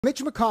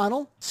Mitch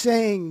McConnell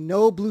saying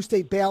no blue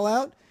state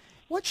bailout.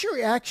 What's your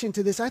reaction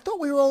to this? I thought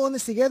we were all in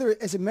this together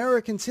as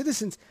American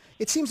citizens.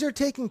 It seems they're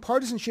taking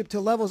partisanship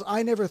to levels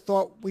I never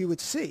thought we would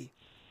see.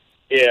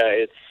 Yeah,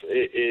 it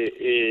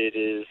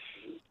is,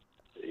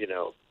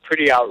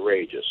 pretty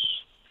outrageous.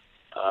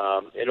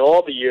 In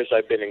all the years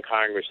I've been in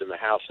Congress, in the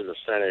House and the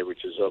Senate,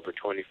 which is over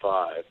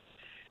 25,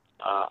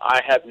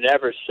 I have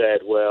never said,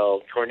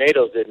 well,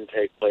 tornadoes didn't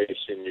take place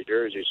in New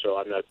Jersey, so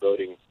I'm not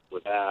voting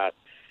with that.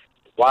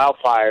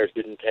 Wildfires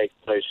didn't take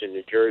place in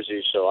New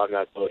Jersey, so I'm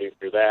not voting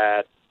for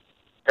that.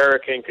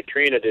 Hurricane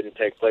Katrina didn't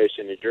take place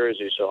in New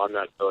Jersey, so I'm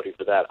not voting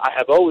for that. I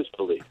have always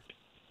believed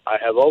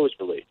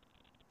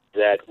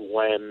that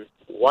when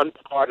one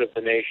part of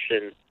the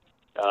nation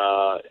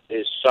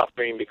is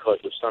suffering because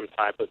of some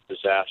type of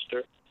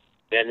disaster,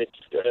 then it's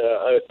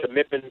a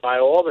commitment by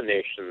all the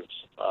nations,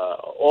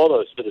 all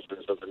those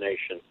citizens of the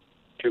nation,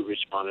 to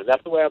respond. And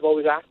that's the way I've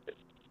always acted.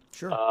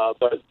 Sure.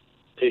 But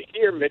to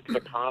hear Mitch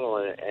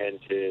McConnell and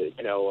to,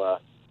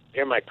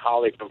 hear my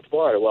colleague from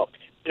Florida, well,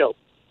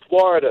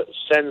 Florida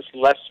sends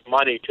less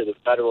money to the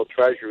federal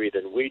treasury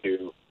than we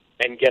do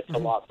and gets a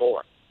lot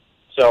more.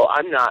 So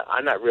I'm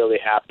not really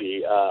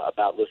happy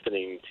about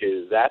listening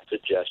to that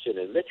suggestion.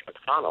 And Mitch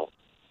McConnell,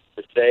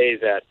 to say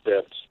that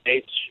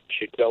states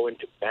should go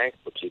into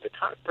bankruptcy.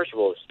 First of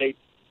all, a state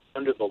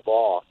under the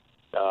law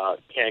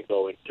can't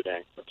go into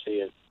bankruptcy.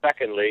 And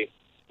secondly,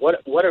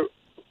 what a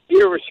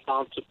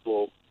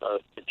irresponsible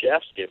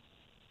suggestion,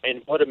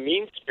 and what a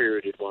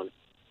mean-spirited one.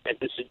 And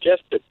to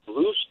suggest that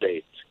blue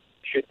states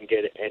shouldn't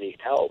get any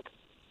help.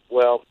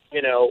 Well,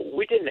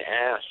 we didn't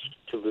ask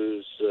to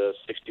lose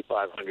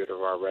 6,500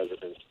 of our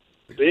residents.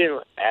 We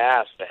didn't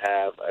ask to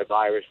have a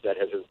virus that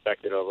has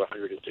infected over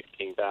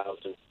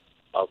 116,000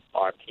 of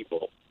our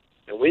people.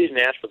 And we didn't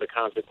ask for the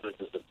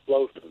consequences that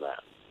flow from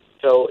that.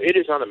 So it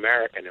is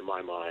un-American, in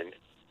my mind,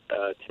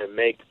 to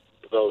make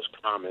those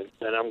comments.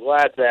 And I'm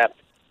glad that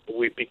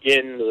we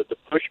begin, the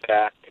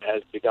pushback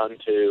has begun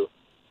to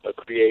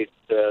create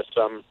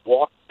some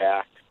walk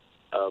back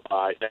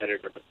by Senator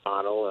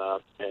McConnell,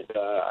 and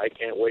I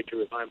can't wait to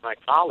remind my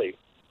colleagues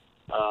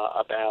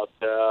about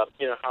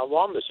how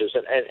wrong this is.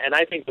 And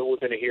I think that we're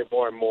going to hear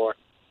more and more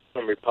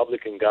from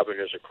Republican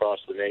governors across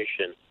the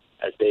nation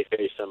as they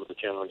face some of the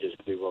challenges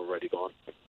we've already gone through.